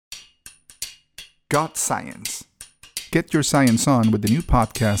Got Science. Get your science on with the new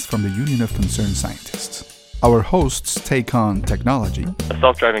podcast from the Union of Concerned Scientists. Our hosts take on technology. A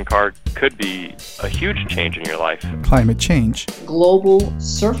self-driving car could be a huge change in your life. Climate change. Global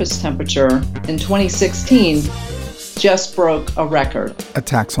surface temperature in 2016 just broke a record.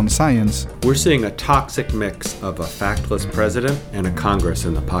 Attacks on science. We're seeing a toxic mix of a factless president and a Congress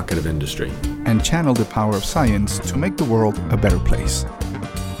in the pocket of industry. And channel the power of science to make the world a better place.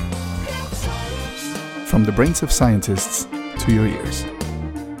 From the brains of scientists to your ears.